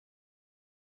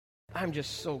I'm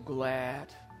just so glad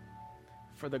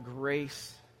for the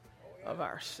grace of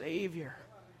our Savior.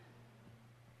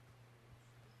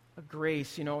 A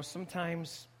grace,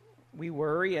 sometimes we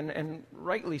worry, and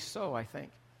rightly so, I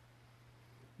think,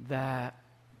 that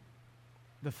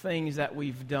the things that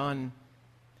we've done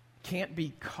can't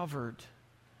be covered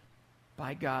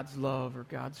by God's love or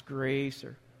God's grace,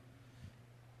 or,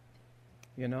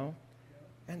 and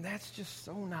that's just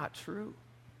so not true.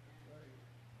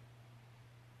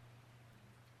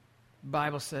 The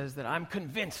Bible says that I'm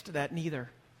convinced that neither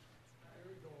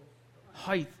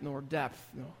height nor depth,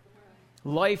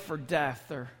 life or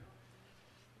death,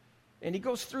 and he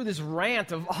goes through this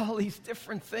rant of all these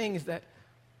different things that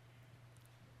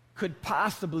could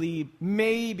possibly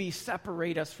maybe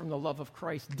separate us from the love of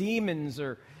Christ, demons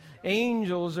or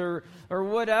angels or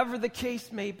whatever the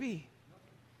case may be.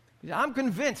 I'm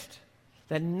convinced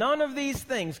that none of these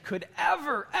things could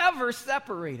ever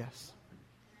separate us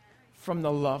from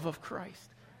the love of Christ.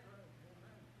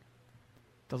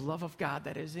 The love of God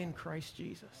that is in Christ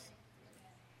Jesus.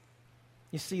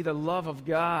 You see, the love of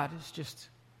God is just,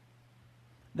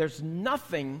 there's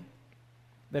nothing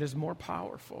that is more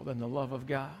powerful than the love of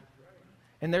God.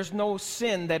 And there's no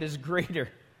sin that is greater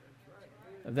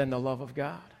than the love of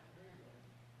God.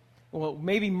 Well,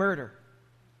 maybe murder.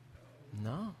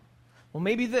 No. Well,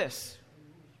 maybe this.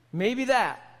 Maybe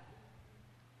that.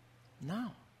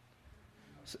 No.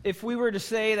 So if we were to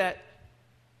say that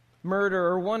murder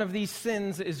or one of these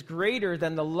sins is greater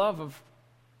than the love of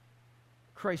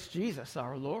Christ Jesus,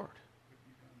 our Lord,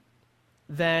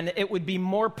 then it would be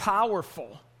more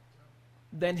powerful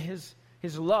than his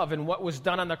love and what was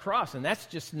done on the cross. And that's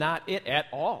just not it at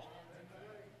all.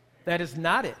 That is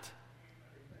not it.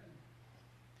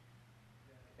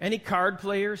 Any card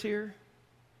players here?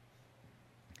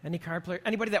 Any card player?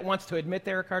 Anybody that wants to admit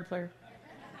they're a card player?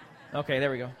 Okay,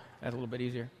 there we go. That's a little bit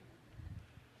easier.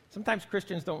 Sometimes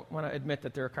Christians don't want to admit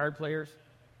that they're card players.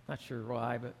 Not sure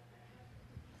why, but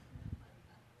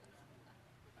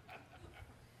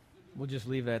we'll just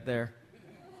leave that there.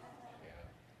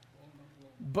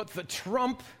 But the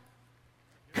trump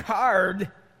card,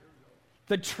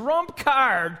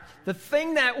 the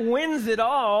thing that wins it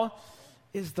all,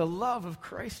 is the love of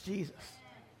Christ Jesus.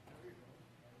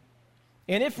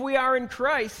 And if we are in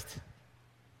Christ,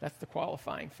 that's the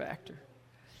qualifying factor.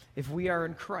 If we are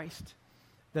in Christ,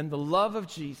 then the love of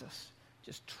Jesus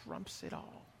just trumps it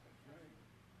all.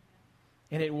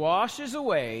 And it washes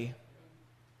away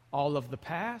all of the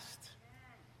past.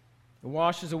 It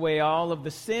washes away all of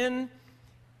the sin.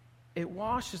 It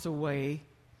washes away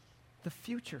the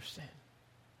future sin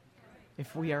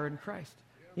if we are in Christ.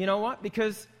 You know what?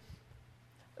 Because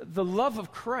the love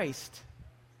of Christ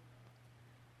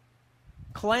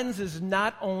cleanses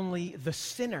not only the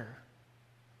sinner,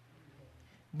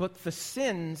 but the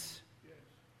sins,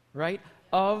 right,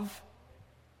 of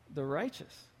the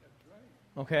righteous.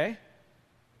 Okay?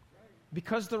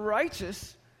 Because the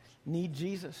righteous need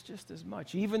Jesus just as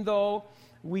much. Even though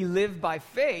we live by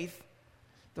faith,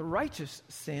 the righteous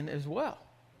sin as well.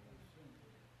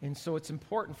 And so it's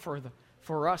important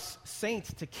for us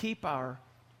saints to keep our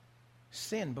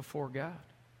sin before God.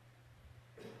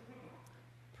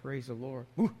 Praise the Lord.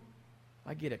 Ooh,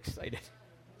 I get excited.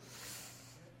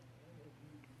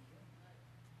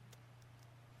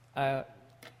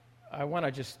 I want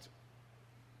to just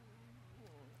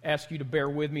ask you to bear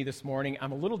with me this morning.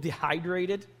 I'm a little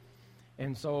dehydrated,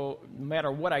 and so no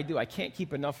matter what I do, I can't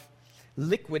keep enough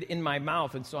liquid in my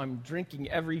mouth, and so I'm drinking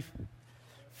every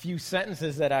few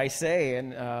sentences that I say,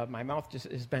 and my mouth just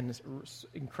has been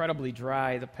incredibly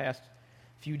dry the past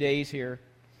few days here.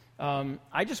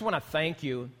 I just want to thank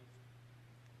you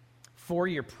for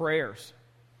your prayers.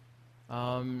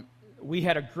 We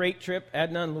had a great trip,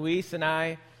 Edna and Luis and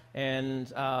I, and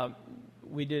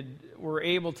were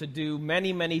able to do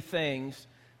many, many things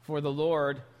for the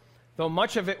Lord, though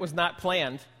much of it was not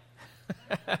planned.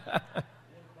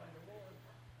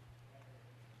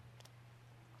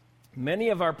 Many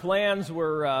of our plans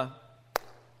were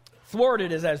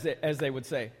thwarted, as they would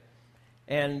say.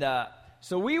 And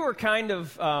so we were kind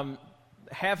of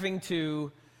having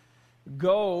to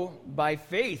go by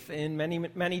faith in many,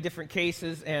 many different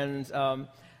cases. And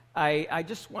I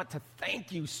just want to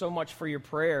thank you so much for your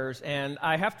prayers. And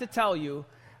I have to tell you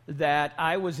that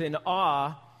I was in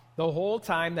awe the whole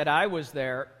time that I was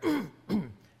there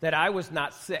that I was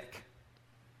not sick.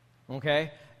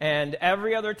 Okay? And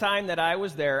every other time that I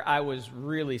was there, I was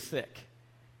really sick.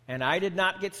 And I did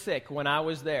not get sick when I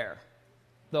was there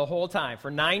the whole time. For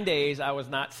 9 days, I was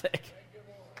not sick.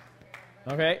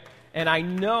 Okay? And I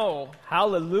know,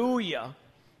 hallelujah,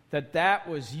 that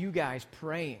was you guys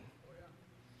praying.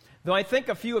 Though I think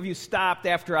a few of you stopped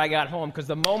after I got home, because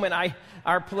the moment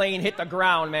our plane hit the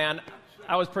ground, man,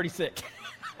 I was pretty sick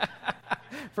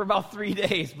for about 3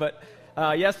 days. But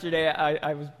yesterday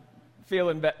I was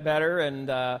feeling better,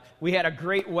 and we had a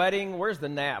great wedding. Where's the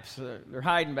Knapps? They're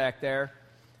hiding back there.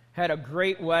 Had a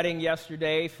great wedding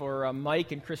yesterday for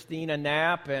Mike and Christina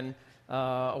Knapp, and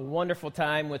a wonderful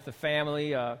time with the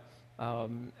family, Ed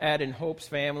and Hope's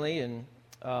family, and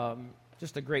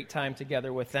just a great time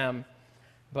together with them.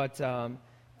 But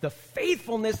the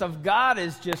faithfulness of God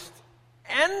is just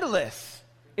endless.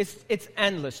 It's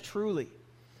endless, truly.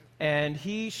 And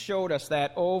He showed us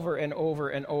that over and over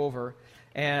and over.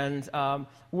 And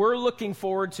we're looking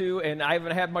forward to, and I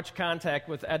haven't had much contact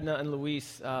with Edna and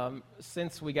Luis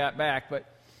since we got back, but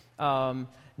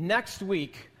next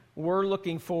week we're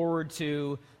looking forward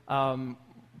to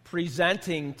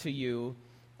presenting to you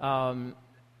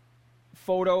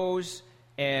photos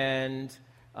and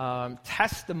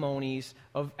testimonies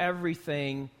of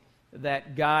everything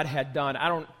that God had done. I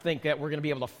don't think that we're going to be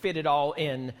able to fit it all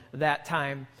in that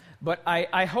time, but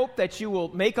I hope that you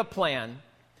will make a plan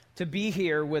to be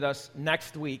here with us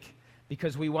next week,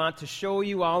 because we want to show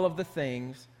you all of the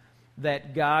things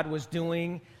that God was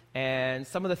doing and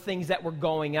some of the things that were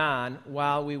going on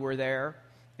while we were there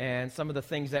and some of the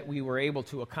things that we were able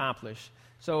to accomplish.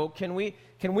 So can we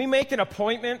make an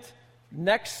appointment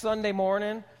next Sunday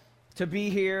morning to be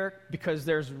here, because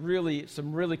there's really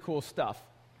some really cool stuff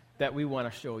that we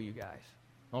want to show you guys,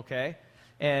 okay?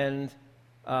 And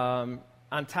on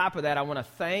top of that, I want to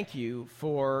thank you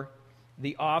for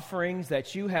the offerings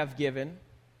that you have given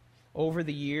over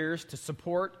the years to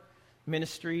support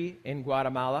ministry in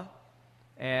Guatemala.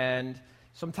 And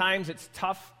sometimes it's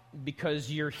tough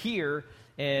because you're here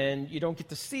and you don't get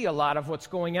to see a lot of what's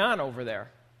going on over there.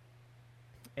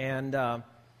 And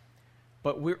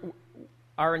but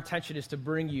our intention is to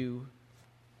bring you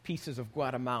pieces of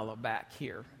Guatemala back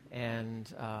here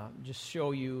and just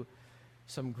show you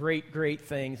some great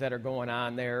things that are going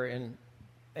on there,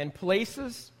 and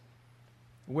places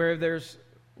where there's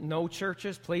no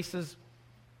churches, places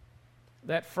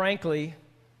that, frankly,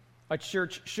 a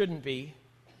church shouldn't be.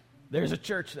 There's a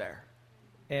church there.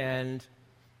 And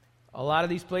a lot of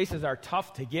these places are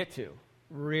tough to get to,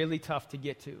 really tough to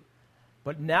get to.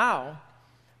 But now,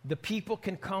 the people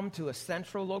can come to a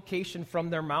central location from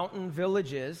their mountain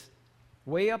villages,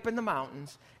 way up in the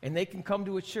mountains, and they can come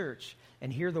to a church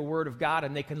and hear the Word of God,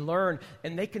 and they can learn,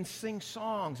 and they can sing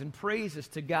songs and praises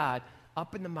to God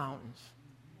up in the mountains.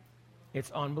 It's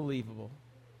unbelievable.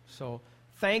 So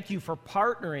thank you for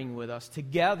partnering with us.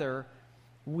 Together,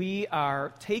 we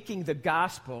are taking the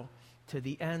gospel to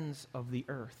the ends of the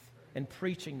earth and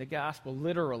preaching the gospel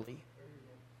literally.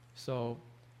 So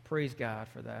praise God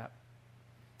for that.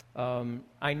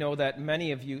 I know that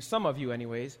many of you, some of you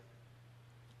anyways,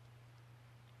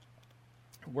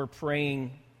 were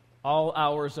praying all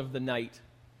hours of the night.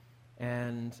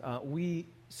 And we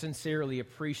sincerely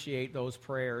appreciate those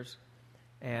prayers.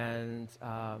 And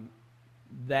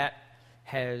that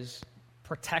has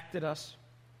protected us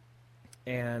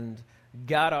and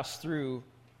got us through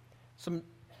some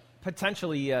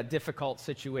potentially difficult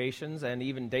situations and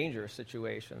even dangerous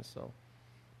situations. So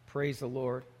praise the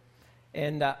Lord.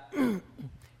 And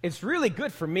it's really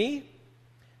good for me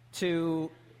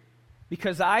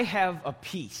because I have a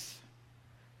peace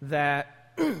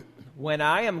that when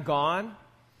I am gone,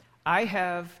 I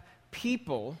have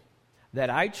people that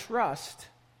I trust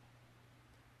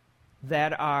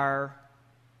that are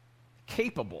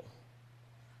capable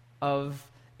of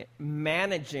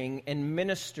managing and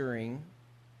ministering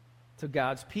to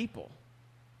God's people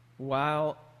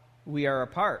while we are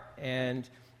apart. And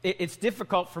it's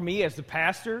difficult for me as the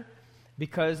pastor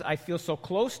because I feel so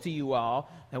close to you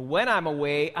all, and when I'm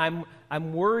away,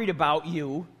 I'm worried about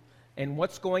you and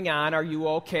what's going on, are you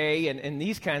okay, and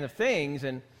these kind of things.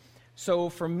 And so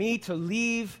for me to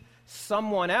leave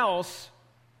someone else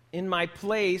in my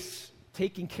place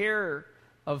taking care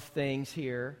of things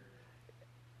here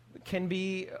can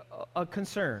be a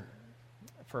concern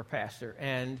for a pastor,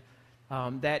 and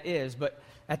that is. But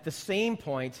at the same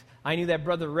point, I knew that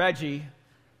Brother Reggie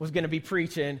was going to be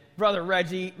preaching. Brother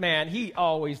Reggie, man, he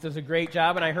always does a great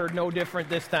job, and I heard no different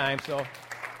this time, so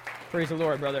praise the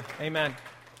Lord, brother. Amen.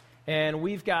 And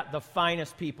we've got the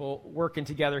finest people working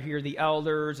together here, the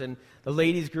elders and the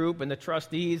ladies group and the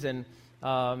trustees, and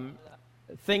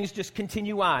things just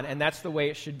continue on, and that's the way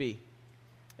it should be.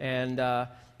 And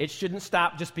it shouldn't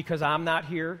stop just because I'm not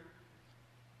here,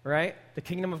 right? The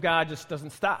kingdom of God just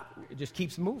doesn't stop. It just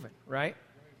keeps moving, right?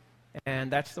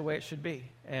 And that's the way it should be.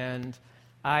 And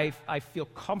I feel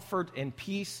comfort and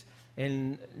peace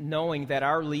in knowing that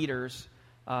our leaders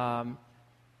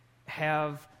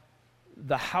have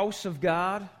the house of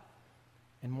God,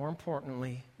 and more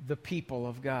importantly, the people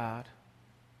of God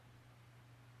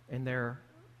in their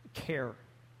care,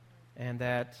 and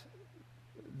that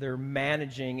they're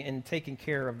managing and taking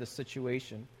care of the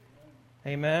situation.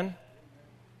 Amen?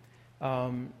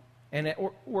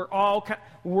 We're all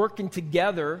working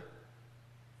together,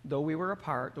 though we were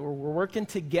apart, we're working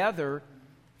together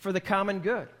for the common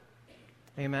good.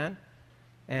 Amen?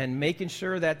 And making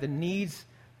sure that the needs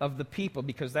of the people,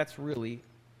 because that's really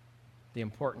the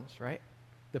importance, right?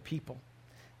 The people.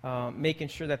 Making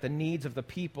sure that the needs of the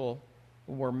people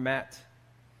were met.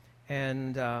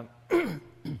 And I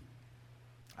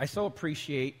so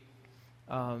appreciate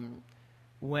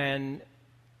when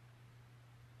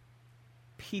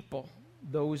people,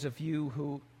 those of you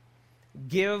who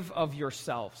give of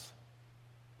yourselves,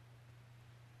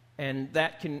 and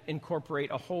that can incorporate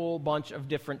a whole bunch of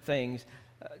different things.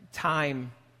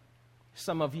 Time.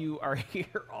 Some of you are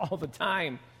here all the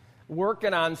time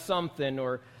working on something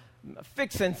or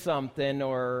fixing something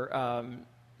or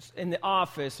in the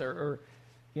office or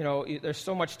there's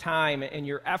so much time and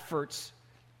your efforts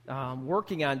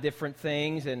working on different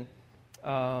things, and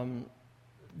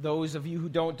those of you who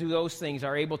don't do those things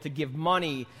are able to give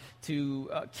money to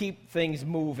keep things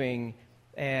moving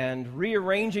and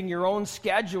rearranging your own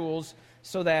schedules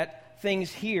so that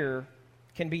things here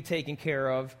can be taken care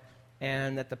of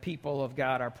and that the people of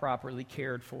God are properly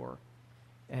cared for.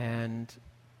 And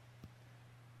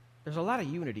there's a lot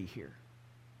of unity here.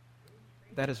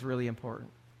 That is really important.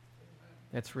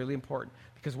 That's really important.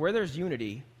 Because where there's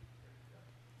unity,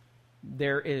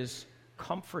 there is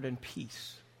comfort and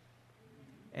peace.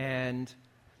 And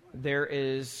there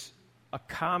is a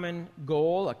common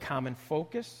goal, a common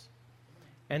focus,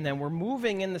 and then we're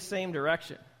moving in the same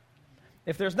direction.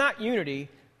 If there's not unity,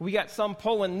 we got some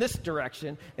pulling this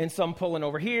direction and some pulling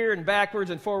over here and backwards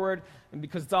and forward, and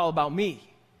because it's all about me,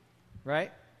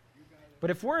 right? But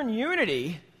if we're in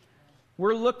unity,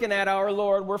 we're looking at our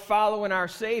Lord, we're following our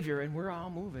Savior, and we're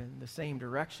all moving the same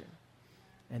direction.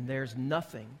 And there's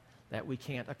nothing that we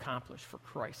can't accomplish for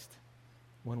Christ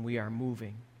when we are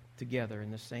moving together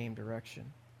in the same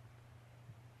direction.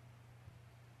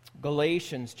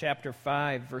 Galatians chapter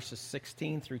 5, verses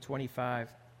 16 through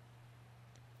 25.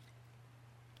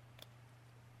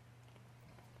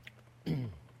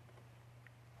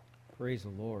 Praise the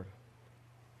Lord.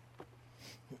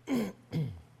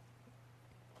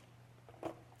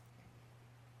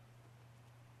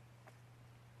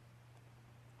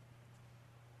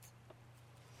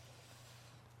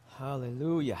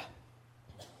 Hallelujah.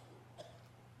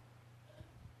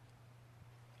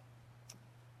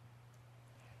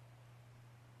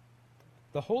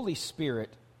 The Holy Spirit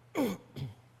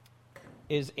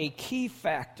is a key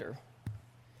factor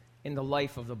in the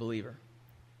life of the believer.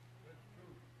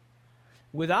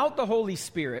 Without the Holy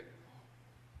Spirit,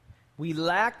 we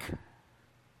lack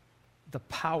the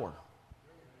power.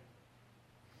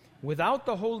 Without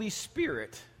the Holy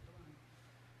Spirit,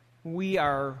 we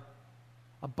are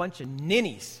a bunch of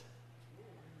ninnies.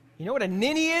 You know what a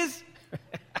ninny is?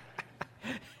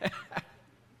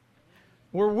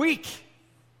 We're weak,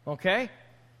 okay?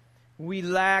 We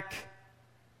lack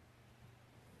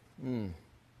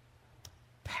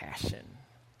passion.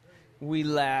 We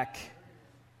lack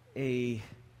a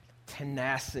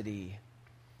tenacity.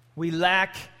 We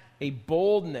lack a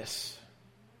boldness.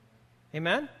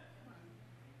 Amen?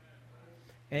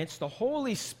 And it's the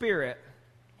Holy Spirit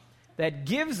that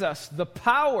gives us the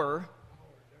power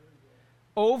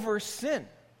over sin.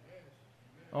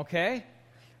 Okay?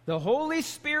 The Holy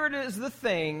Spirit is the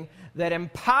thing that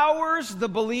empowers the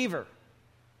believer.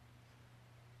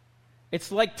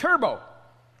 It's like turbocharged.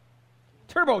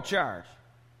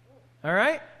 All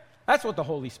right? That's what the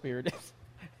Holy Spirit is.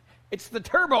 It's the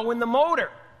turbo in the motor.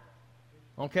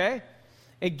 Okay?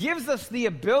 It gives us the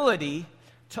ability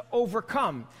to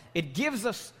overcome. It gives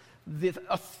us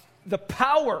the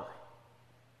power.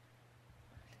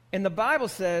 And the Bible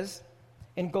says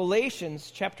in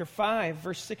Galatians chapter 5,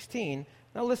 verse 16,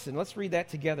 now listen, let's read that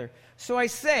together. So I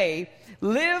say,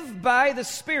 live by the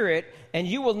Spirit, and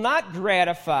you will not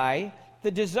gratify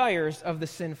the desires of the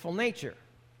sinful nature.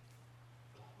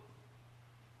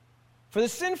 For the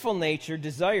sinful nature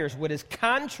desires what is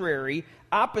contrary,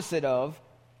 opposite of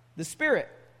the Spirit.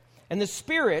 And the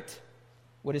Spirit,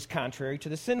 what is contrary to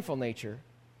the sinful nature.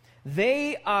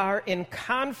 They are in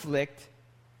conflict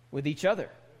with each other.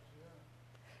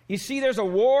 You see, there's a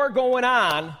war going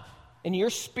on in your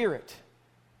spirit.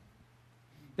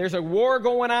 There's a war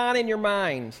going on in your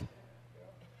mind.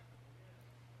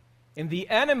 And the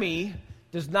enemy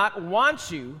does not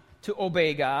want you to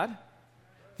obey God.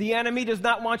 The enemy does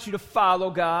not want you to follow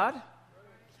God.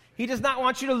 He does not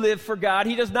want you to live for God.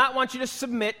 He does not want you to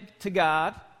submit to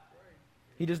God.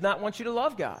 He does not want you to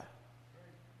love God.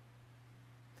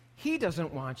 He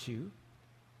doesn't want you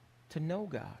to know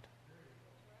God.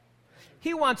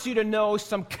 He wants you to know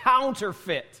some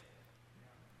counterfeit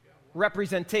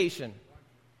representation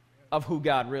of who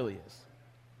God really is.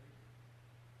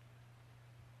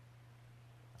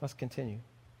 Let's continue.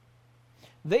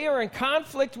 They are in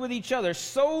conflict with each other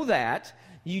so that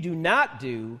you do not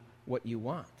do what you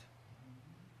want.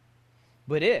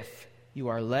 But if you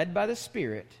are led by the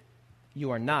Spirit,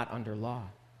 you are not under law.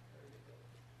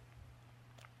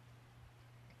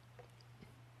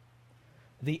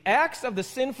 The acts of the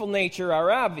sinful nature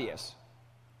are obvious.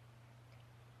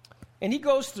 And he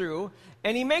goes through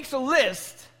and he makes a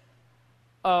list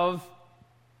of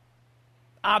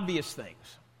obvious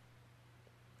things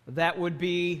that would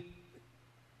be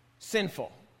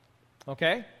sinful.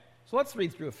 Okay? So let's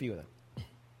read through a few of them.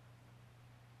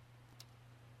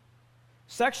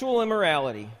 Sexual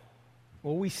immorality.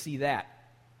 Well, we see that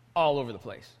all over the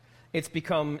place. It's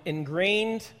become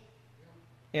ingrained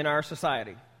in our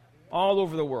society, all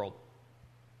over the world.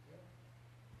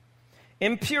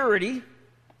 Impurity,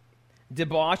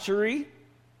 debauchery,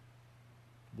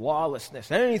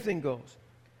 lawlessness, anything goes.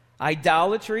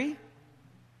 Idolatry,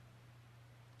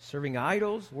 serving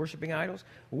idols, worshiping idols.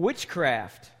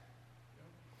 Witchcraft,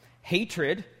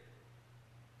 hatred.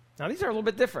 Now, these are a little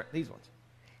bit different, these ones.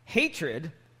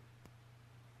 Hatred,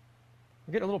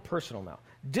 we're getting a little personal now.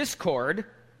 Discord,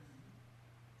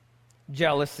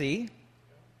 jealousy,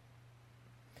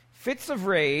 fits of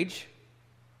rage,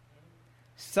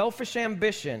 selfish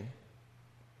ambition,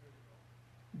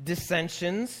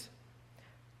 dissensions,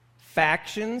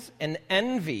 factions, and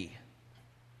envy.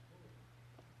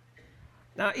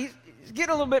 Now, he's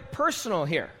getting a little bit personal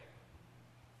here.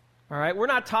 All right? We're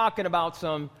not talking about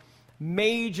some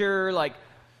major,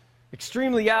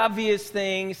 extremely obvious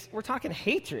things. We're talking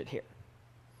hatred here.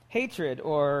 Hatred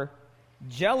or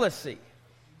jealousy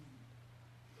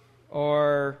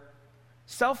or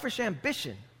selfish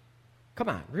ambition. Come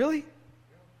on, really?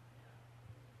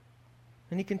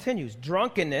 And he continues,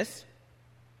 drunkenness,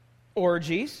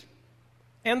 orgies,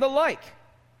 and the like.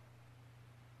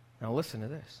 Now listen to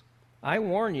this. I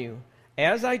warn you,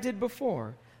 as I did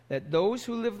before, that those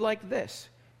who live like this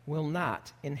will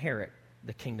not inherit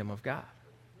the kingdom of God.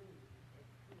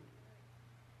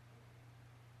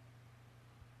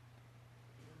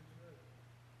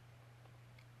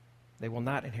 They will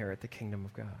not inherit the kingdom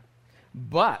of God.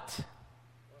 But,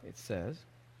 it says,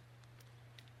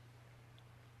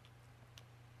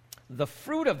 the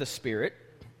fruit of the Spirit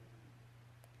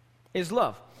is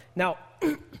love. Now,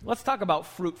 let's talk about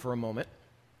fruit for a moment.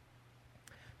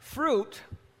 Fruit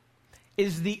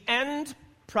is the end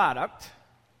product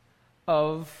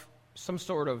of some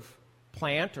sort of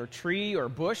plant or tree or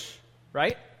bush,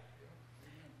 right?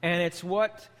 And it's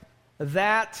what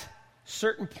that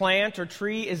certain plant or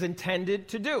tree is intended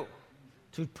to do,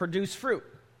 to produce fruit,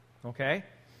 okay?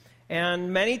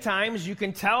 And many times you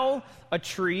can tell a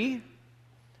tree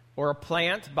or a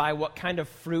plant by what kind of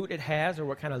fruit it has or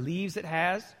what kind of leaves it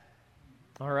has,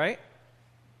 all right?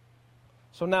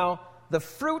 So now, the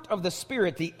fruit of the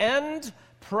Spirit, the end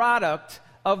product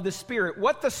of the Spirit,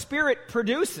 what the Spirit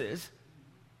produces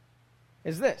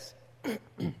is this.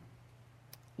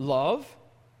 Love,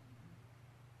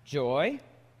 joy,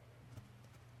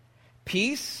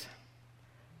 peace,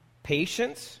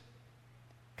 patience,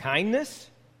 kindness,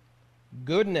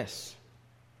 goodness,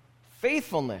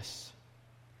 faithfulness,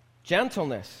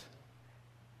 gentleness,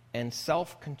 and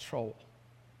self-control.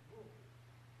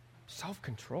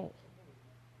 Self-control.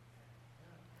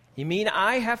 You mean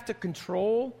I have to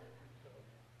control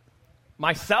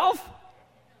myself?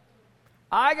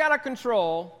 I got to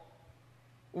control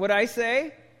what I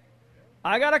say.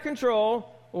 I got to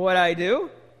control what I do.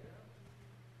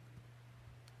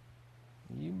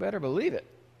 You better believe it.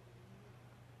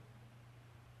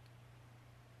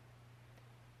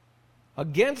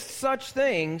 Against such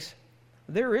things,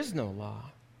 there is no law.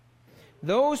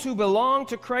 Those who belong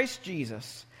to Christ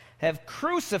Jesus have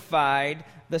crucified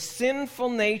the sinful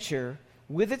nature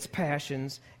with its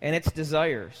passions and its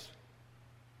desires.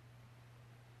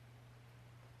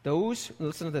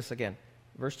 Listen to this again,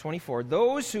 verse 24.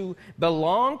 Those who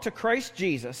belong to Christ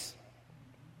Jesus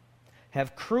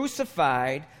have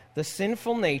crucified the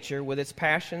sinful nature with its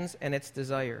passions and its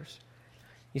desires.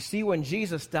 You see, when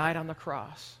Jesus died on the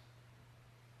cross,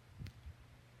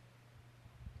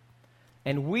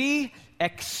 and we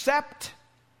accept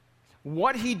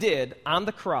what he did on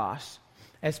the cross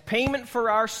as payment for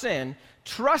our sin,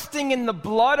 trusting in the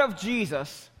blood of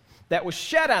Jesus that was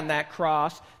shed on that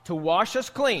cross to wash us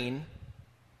clean,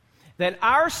 then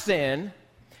our sin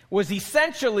was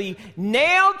essentially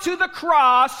nailed to the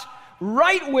cross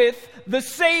right with the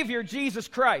Savior, Jesus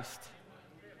Christ.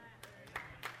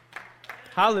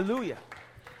 Hallelujah.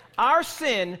 Our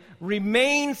sin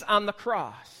remains on the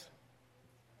cross.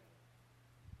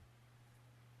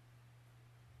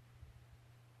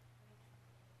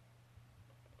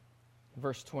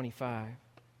 Verse 25.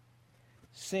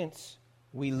 Since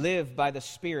we live by the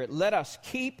Spirit, let us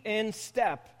keep in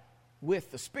step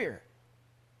with the Spirit.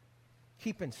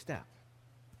 Keep in step.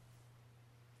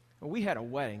 We had a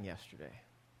wedding yesterday.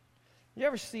 You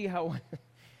ever see how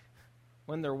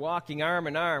when they're walking arm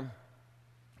in arm,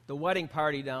 the wedding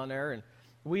party down there, and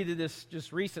we did this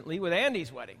just recently with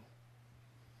Andy's wedding.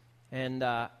 And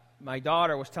my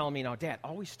daughter was telling me, Dad,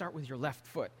 always start with your left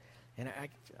foot. And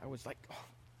I was like, oh,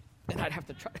 and I'd have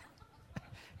to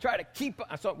try to keep,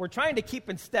 so we're trying to keep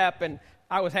in step, and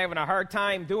I was having a hard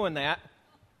time doing that.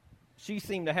 She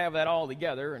seemed to have that all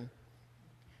together,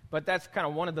 but that's kind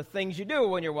of one of the things you do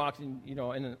when you're walking, in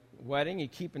a wedding. You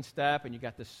keep in step, and you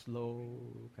got this slow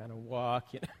kind of walk,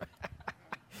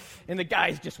 and the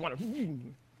guys just want to,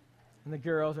 and the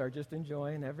girls are just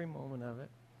enjoying every moment of it.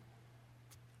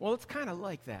 Well, it's kind of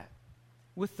like that.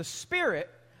 With the Spirit,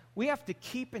 we have to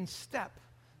keep in step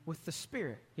with the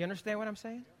Spirit. You understand what I'm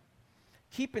saying?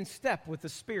 Keep in step with the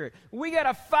Spirit. We got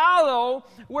to follow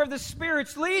where the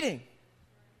Spirit's leading.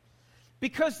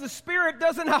 Because the Spirit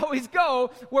doesn't always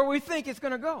go where we think it's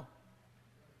going to go.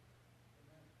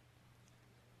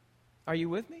 Are you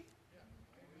with me?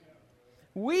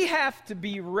 We have to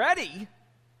be ready.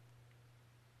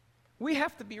 We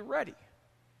have to be ready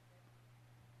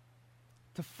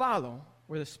to follow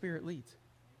where the Spirit leads.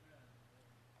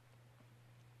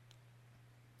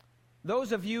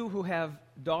 Those of you who have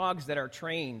dogs that are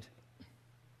trained,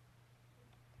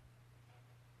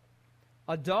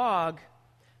 a dog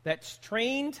that's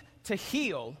trained to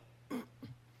heel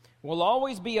will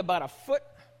always be about a foot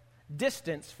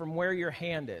distance from where your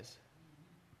hand is.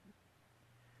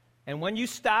 And when you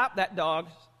stop, that dog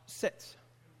sits.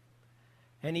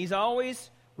 And he's always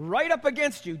right up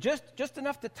against you, just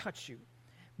enough to touch you.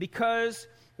 Because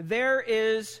there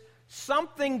is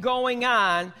something going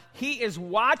on. He is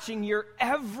watching your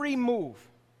every move.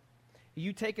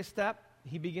 You take a step,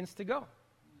 he begins to go.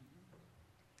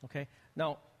 Okay?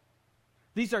 Now,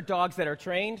 these are dogs that are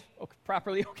trained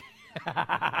properly. Okay.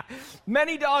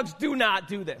 Many dogs do not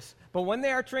do this. But when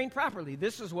they are trained properly,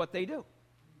 this is what they do.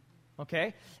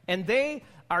 Okay? And they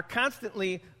are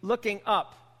constantly looking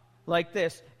up like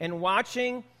this and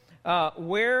watching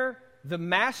where the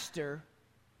master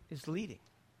is leading.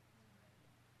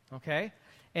 Okay?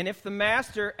 And if the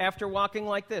master, after walking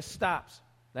like this, stops,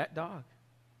 that dog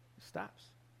stops.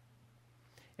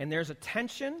 And there's a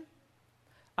tension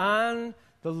on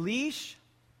the leash.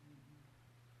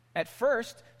 At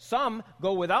first, some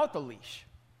go without the leash,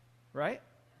 right?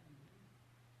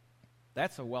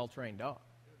 That's a well-trained dog.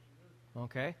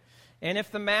 Okay? And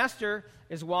if the master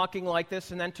is walking like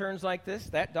this and then turns like this,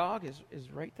 that dog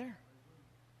is right there.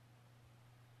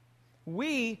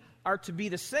 We are to be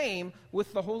the same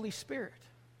with the Holy Spirit.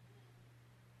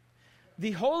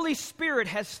 The Holy Spirit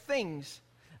has things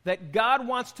that God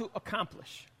wants to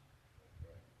accomplish.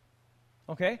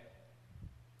 Okay?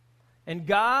 And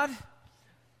God,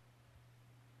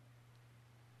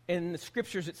 in the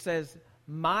Scriptures it says,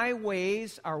 my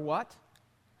ways are what?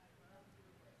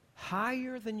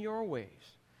 Higher than your ways.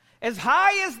 As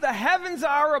high as the heavens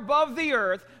are above the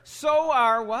earth, so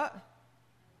are what?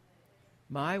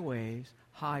 My ways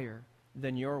higher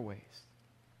than your ways.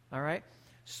 All right?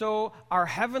 So our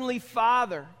Heavenly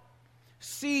Father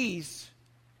sees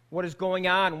what is going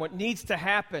on, what needs to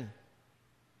happen.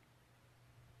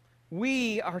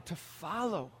 We are to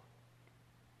follow.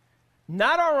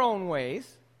 Not our own ways.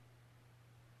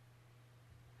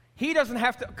 He doesn't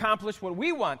have to accomplish what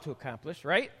we want to accomplish,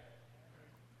 right?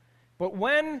 But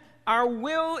when our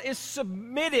will is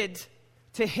submitted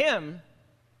to Him,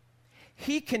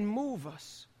 He can move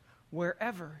us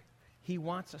wherever He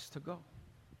wants us to go.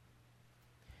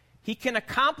 He can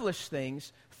accomplish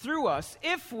things through us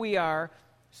if we are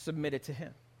submitted to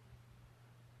Him.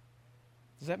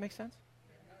 Does that make sense?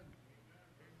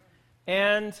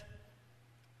 And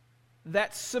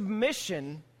that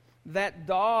submission, that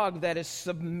dog that is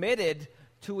submitted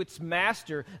to its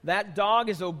master, that dog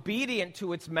is obedient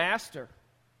to its master.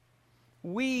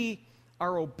 We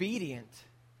are obedient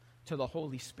to the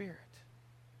Holy Spirit.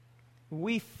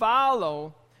 We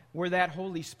follow where that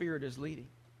Holy Spirit is leading.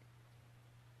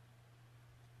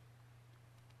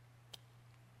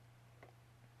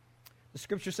 The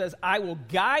Scripture says, I will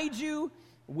guide you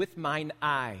with mine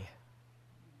eye.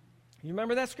 You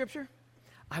remember that scripture?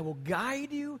 I will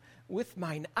guide you with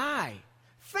mine eye.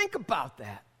 Think about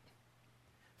that.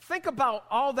 Think about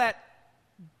all that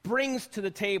brings to the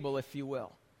table, if you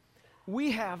will.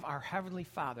 We have our Heavenly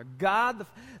Father, God,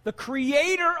 the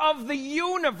creator of the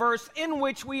universe in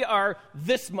which we are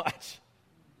this much.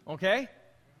 Okay?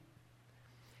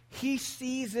 He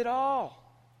sees it all.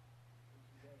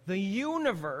 The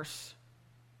universe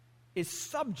is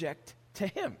subject to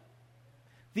him.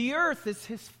 The earth is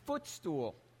his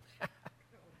footstool,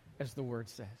 as the word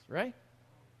says, right?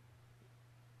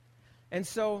 And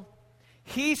so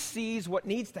he sees what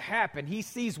needs to happen. He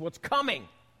sees what's coming.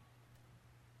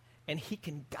 And he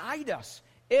can guide us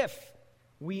if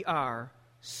we are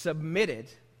submitted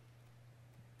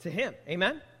to him.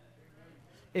 Amen?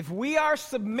 If we are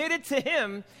submitted to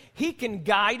him, he can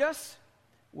guide us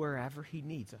wherever he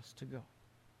needs us to go.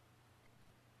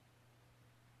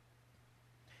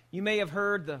 You may have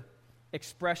heard the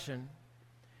expression,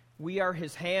 we are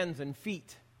his hands and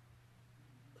feet.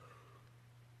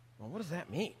 Well, what does that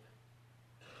mean?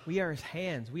 We are his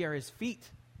hands, we are his feet.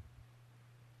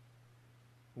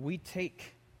 We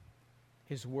take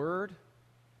his word,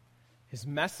 his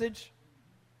message,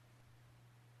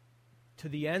 to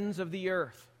the ends of the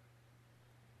earth.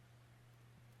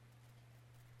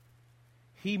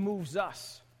 He moves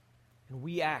us, and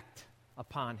we act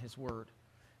upon his word.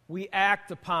 We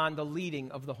act upon the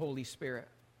leading of the Holy Spirit.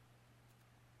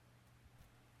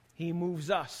 He moves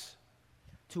us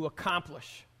to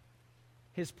accomplish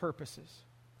his purposes.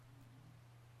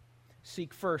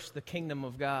 Seek first the kingdom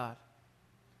of God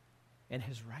and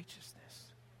his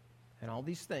righteousness, and all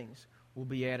these things will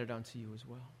be added unto you as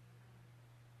well.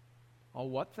 All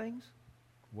what things?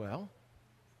 Well,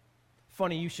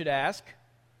 funny you should ask.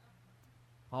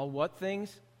 All what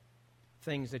things?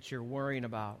 Things that you're worrying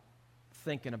about,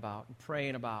 thinking about, and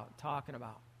praying about, talking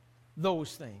about.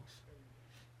 Those things.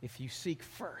 If you seek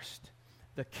first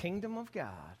the kingdom of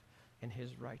God and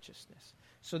his righteousness.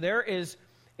 So there is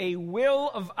a will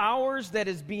of ours that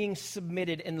is being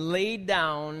submitted and laid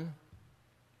down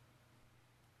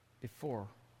before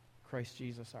Christ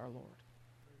Jesus our Lord.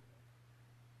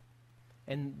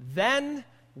 And then,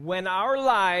 when our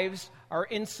lives are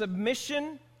in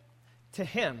submission to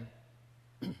him,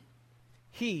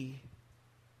 he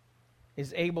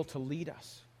is able to lead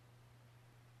us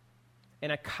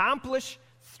and accomplish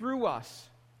through us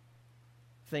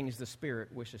things the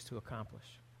Spirit wishes to accomplish.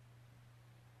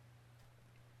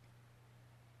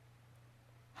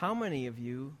 How many of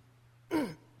you,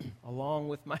 along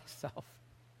with myself,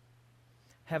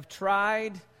 have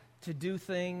tried to do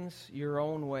things your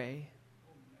own way?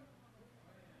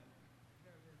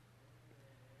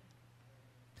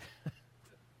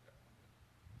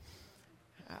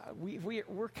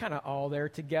 We're kind of all there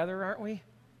together, aren't we?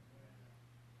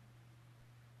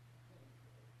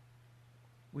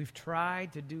 We've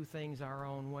tried to do things our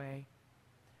own way.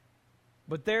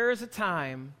 But there is a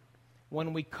time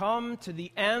when we come to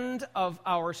the end of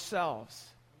ourselves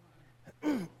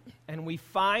and we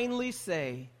finally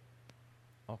say,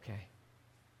 okay,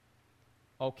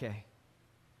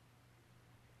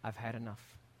 I've had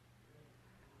enough.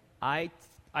 I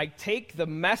take the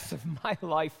mess of my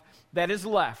life that is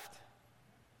left,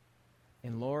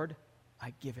 and Lord,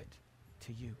 I give it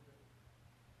to you.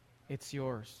 It's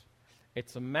yours.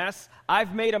 It's a mess.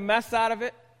 I've made a mess out of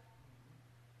it,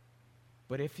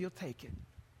 but if you'll take it,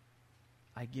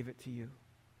 I give it to you.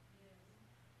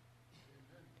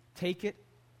 Take it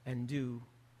and do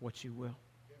what you will.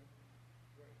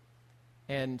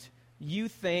 And you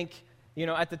think,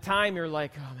 at the time you're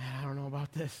like, oh man, I don't know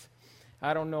about this.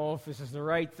 I don't know if this is the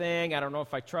right thing. I don't know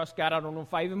if I trust God. I don't know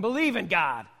if I even believe in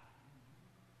God.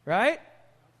 Right?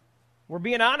 We're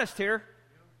being honest here.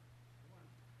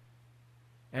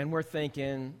 And we're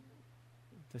thinking,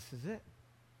 this is it.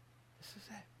 This is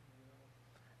it.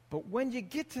 But when you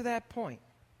get to that point,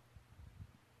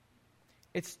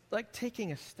 it's like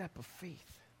taking a step of faith.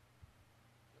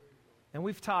 And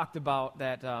we've talked about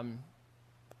that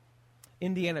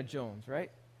Indiana Jones,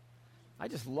 right? I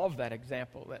just love that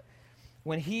example. That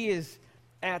when he is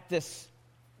at this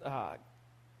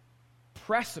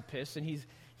precipice and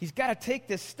he's got to take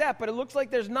this step, but it looks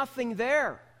like there's nothing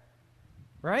there,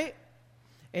 right?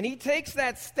 And he takes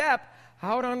that step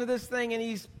out onto this thing, and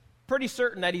he's pretty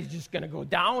certain that he's just going to go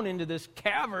down into this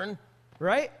cavern,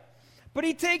 right? But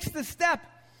he takes the step,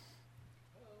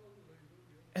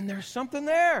 and there's something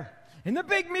there. And the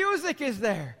big music is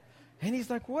there. And he's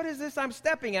like, what is this I'm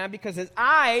stepping on? Because his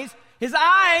eyes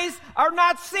are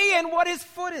not seeing what his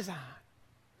foot is on.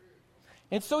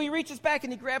 And so he reaches back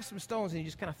and he grabs some stones and he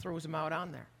just kind of throws them out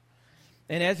on there.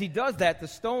 And as he does that, the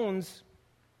stones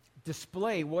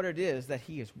display what it is that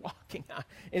he is walking on.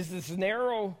 It's this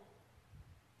narrow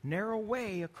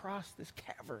way across this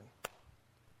cavern.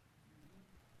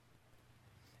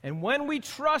 And when we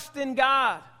trust in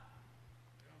God,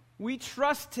 we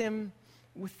trust him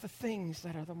with the things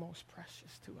that are the most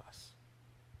precious to us.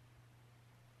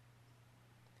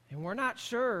 And we're not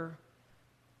sure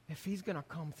if he's going to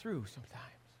come through sometimes.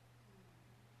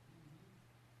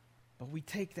 But we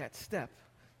take that step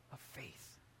of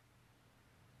faith.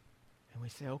 And we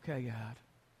say, okay, God,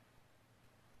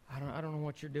 I don't know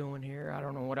what you're doing here. I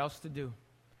don't know what else to do.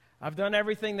 I've done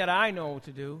everything that I know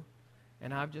to do,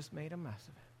 and I've just made a mess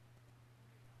of it.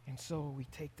 And so we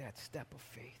take that step of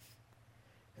faith.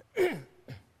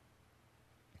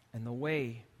 And the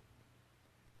way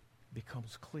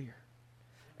becomes clear.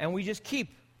 And we just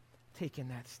keep taking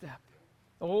that step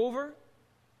over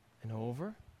and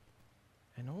over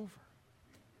and over.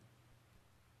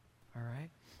 All right?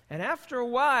 And after a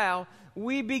while,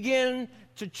 we begin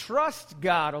to trust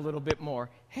God a little bit more.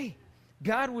 Hey,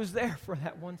 God was there for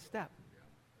that one step.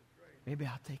 Maybe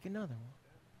I'll take another one.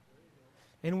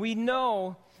 And we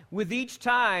know with each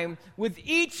time, with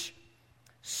each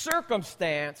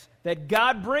circumstance that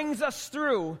God brings us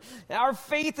through, our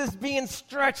faith is being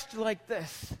stretched like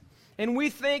this. And we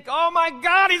think, oh my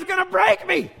God, he's going to break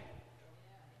me.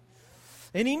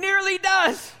 And he nearly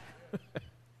does.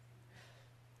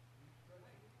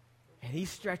 And he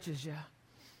stretches you.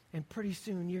 And pretty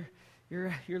soon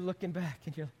you're looking back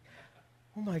and you're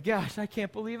like, oh my gosh, I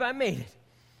can't believe I made it.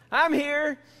 I'm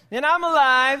here and I'm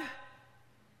alive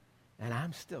and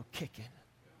I'm still kicking.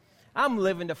 I'm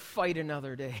living to fight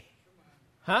another day.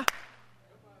 Huh?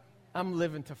 I'm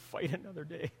living to fight another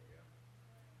day.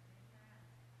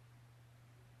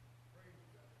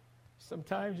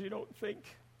 Sometimes you don't think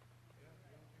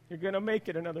you're going to make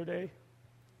it another day.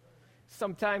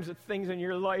 Sometimes the things in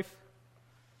your life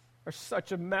are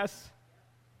such a mess.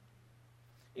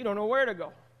 You don't know where to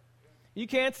go. You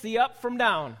can't see up from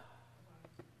down.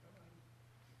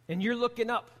 And you're looking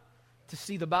up to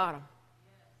see the bottom.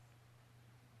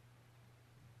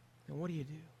 And what do?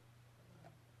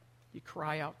 You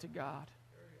cry out to God.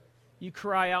 You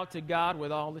cry out to God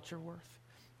with all that you're worth.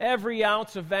 Every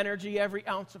ounce of energy, every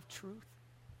ounce of truth,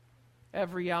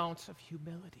 every ounce of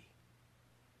humility.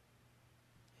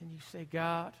 And you say,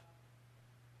 God,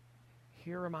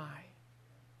 here am I.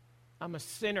 I'm a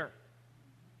sinner.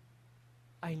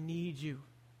 I need you.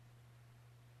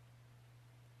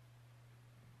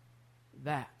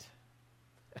 That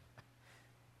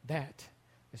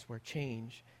is where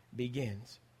change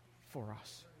begins for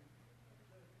us.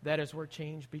 That is where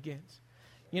change begins.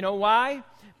 You know why?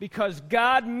 Because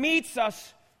God meets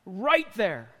us right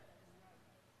there.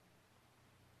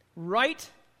 Right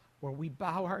where we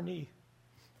bow our knee.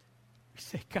 We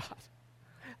say, God,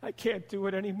 I can't do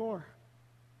it anymore.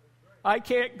 I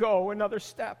can't go another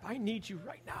step. I need you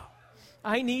right now.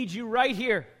 I need you right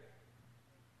here.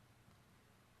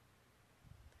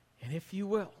 And if you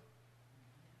will,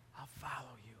 I'll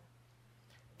follow you.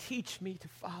 Teach me to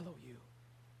follow you.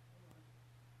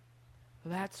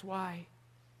 That's why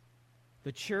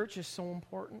the church is so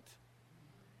important.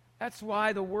 That's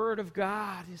why the Word of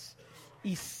God is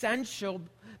essential,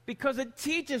 because it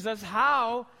teaches us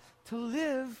how to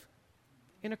live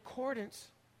in accordance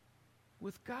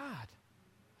with God.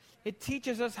 It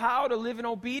teaches us how to live in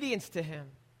obedience to Him.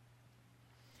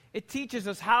 It teaches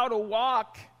us how to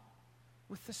walk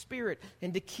with the Spirit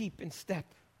and to keep in step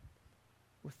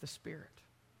with the Spirit.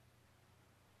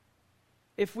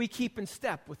 If we keep in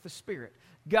step with the Spirit,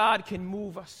 God can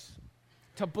move us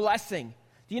to blessing.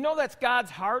 Do you know that's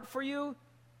God's heart for you,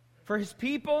 for His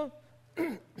people?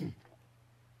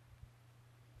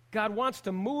 God wants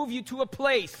to move you to a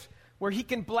place where He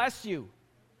can bless you.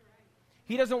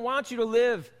 He doesn't want you to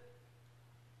live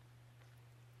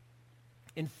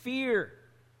in fear.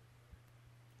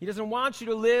 He doesn't want you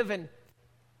to live in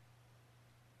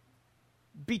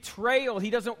betrayal. He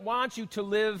doesn't want you to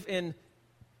live in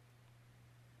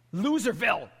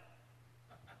Loserville.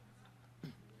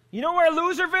 You know where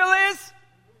Loserville is?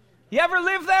 You ever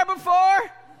lived there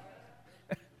before?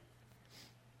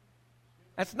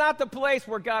 That's not the place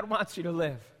where God wants you to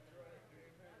live.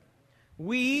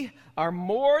 We are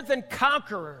more than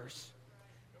conquerors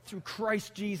through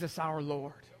Christ Jesus our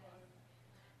Lord.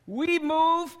 We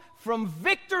move from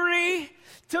victory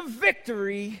to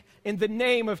victory in the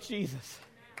name of Jesus.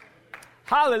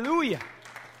 Hallelujah.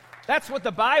 That's what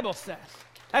the Bible says.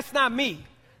 That's not me.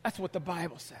 That's what the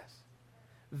Bible says.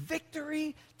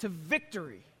 Victory to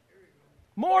victory.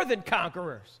 More than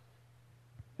conquerors.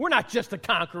 We're not just a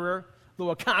conqueror, though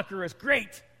a conqueror is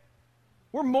great.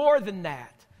 We're more than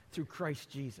that through Christ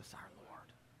Jesus our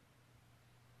Lord.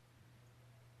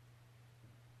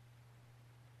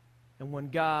 And when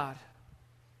God,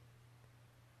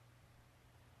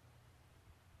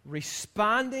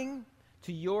 responding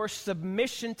to your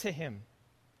submission to Him,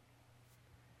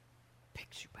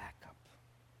 picks you back up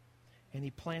and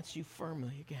He plants you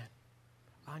firmly again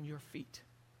on your feet.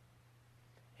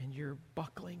 And you're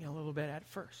buckling a little bit at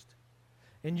first.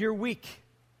 And you're weak.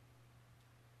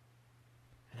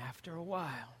 And after a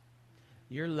while,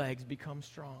 your legs become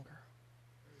stronger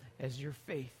as your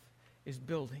faith is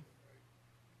building.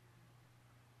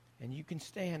 And you can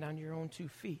stand on your own 2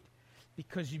 feet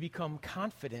because you become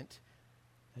confident,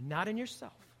 not in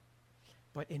yourself,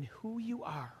 but in who you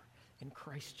are in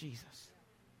Christ Jesus.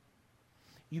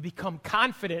 You become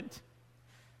confident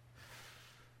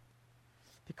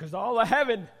because all of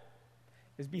heaven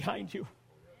is behind you.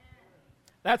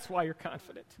 That's why you're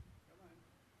confident.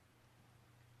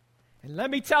 And let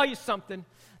me tell you something.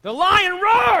 The lion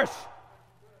roars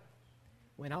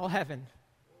when all heaven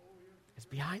is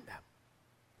behind them.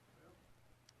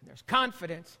 And there's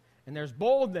confidence, and there's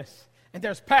boldness, and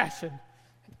there's passion,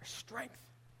 and there's strength.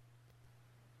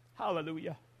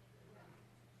 Hallelujah.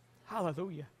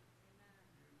 Hallelujah.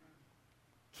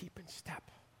 Keep in step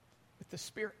with the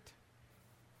Spirit.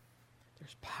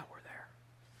 There's power there.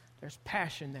 There's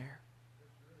passion there.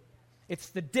 It's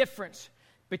the difference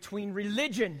between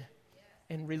religion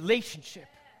and relationship.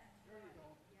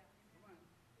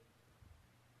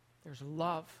 There's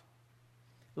love.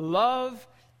 Love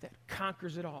that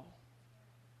conquers it all.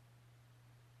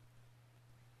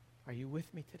 Are you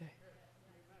with me today?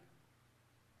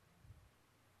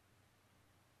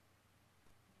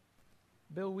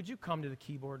 Bill, would you come to the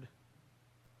keyboard?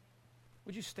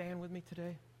 Would you stand with me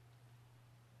today?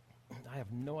 I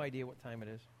have no idea what time it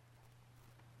is.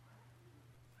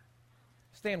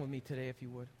 Stand with me today if you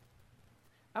would.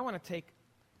 I want to take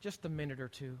just a minute or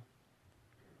two.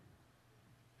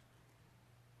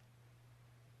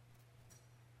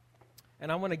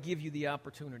 And I want to give you the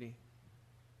opportunity.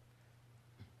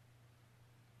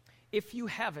 If you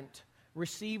haven't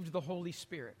received the Holy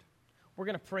Spirit, we're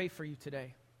going to pray for you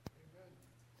today.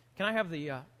 Can I have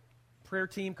the prayer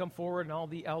team come forward and all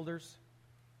the elders?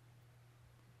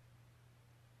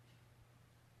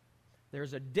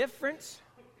 There's a difference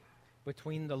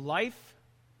between the life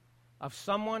of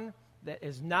someone that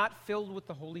is not filled with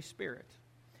the Holy Spirit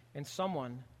and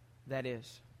someone that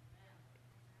is.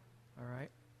 All right?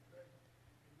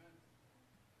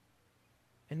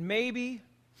 And maybe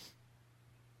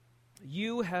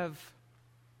you have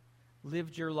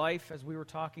lived your life, as we were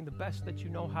talking, the best that you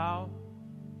know how.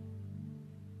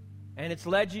 And it's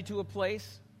led you to a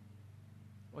place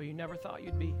where you never thought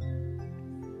you'd be.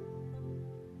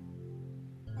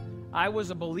 I was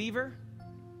a believer,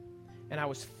 and I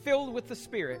was filled with the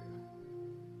Spirit.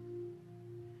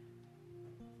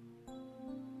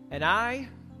 And I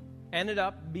ended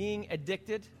up being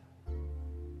addicted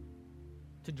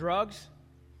to drugs,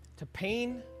 to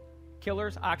pain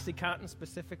killers, OxyContin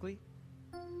specifically.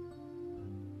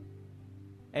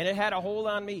 And it had a hold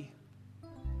on me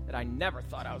that I never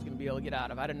thought I was going to be able to get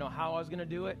out of. I didn't know how I was going to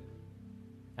do it.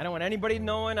 I didn't want anybody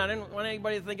knowing. I didn't want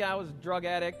anybody to think I was a drug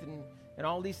addict and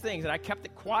all these things. And I kept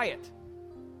it quiet.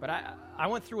 But I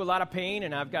went through a lot of pain,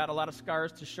 and I've got a lot of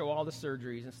scars to show all the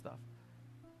surgeries and stuff.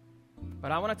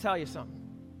 But I want to tell you something.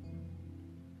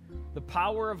 The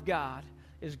power of God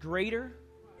is greater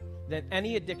than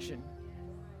any addiction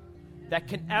that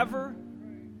can ever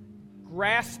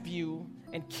grasp you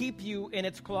and keep you in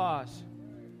its claws.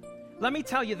 Let me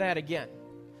tell you that again.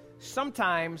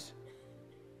 Sometimes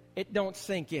it don't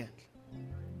sink in.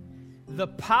 The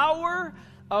power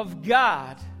of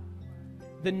God,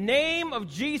 the name of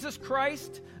Jesus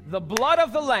Christ, the blood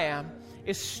of the Lamb,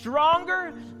 is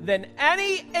stronger than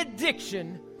any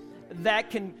addiction that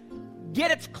can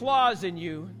get its claws in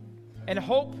you and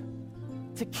hope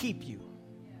to keep you.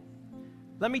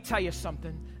 Let me tell you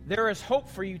something. There is hope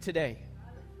for you today.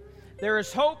 There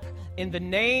is hope in the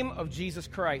name of Jesus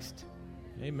Christ.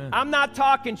 Amen. I'm not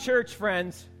talking church,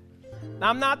 friends.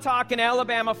 I'm not talking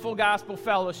Alabama Full Gospel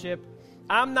Fellowship.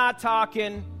 I'm not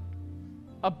talking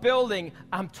a building.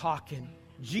 I'm talking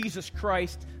Jesus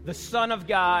Christ, the Son of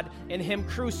God, and Him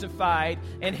crucified,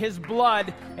 and His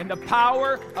blood, and the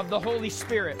power of the Holy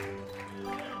Spirit.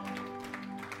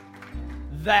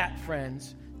 That,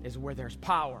 friends, is where there's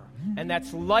power. And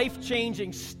that's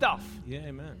life-changing stuff. Yeah,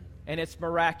 amen. And it's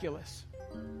miraculous.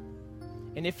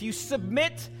 And if you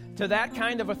submit to that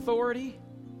kind of authority,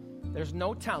 there's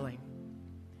no telling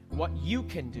what you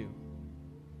can do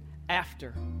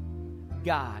after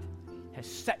God has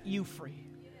set you free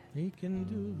He can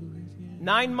do it. Yeah.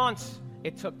 9 months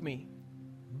it took me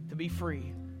to be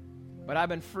free. But I've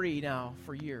been free now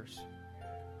for years.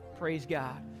 Praise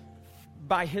God.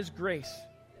 By His grace,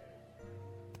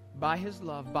 by His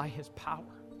love, by His power,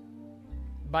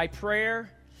 by prayer,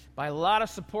 by a lot of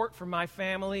support from my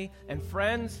family and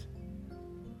friends.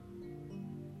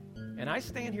 And I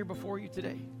stand here before you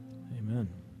today. Amen.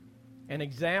 An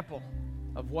example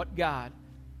of what God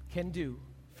can do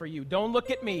for you. Don't look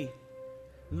at me.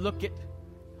 Look at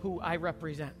who I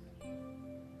represent.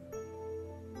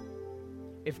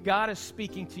 If God is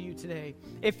speaking to you today,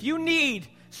 if you need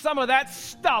some of that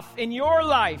stuff in your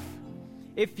life,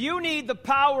 if you need the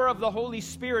power of the Holy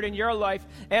Spirit in your life,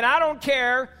 and I don't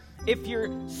care if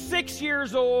you're 6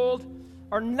 years old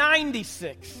or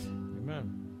 96,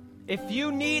 Amen. if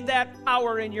you need that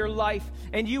power in your life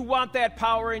and you want that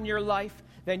power in your life,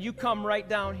 then you come right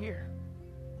down here.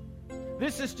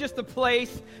 This is just a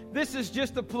place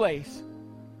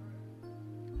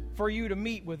for you to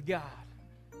meet with God.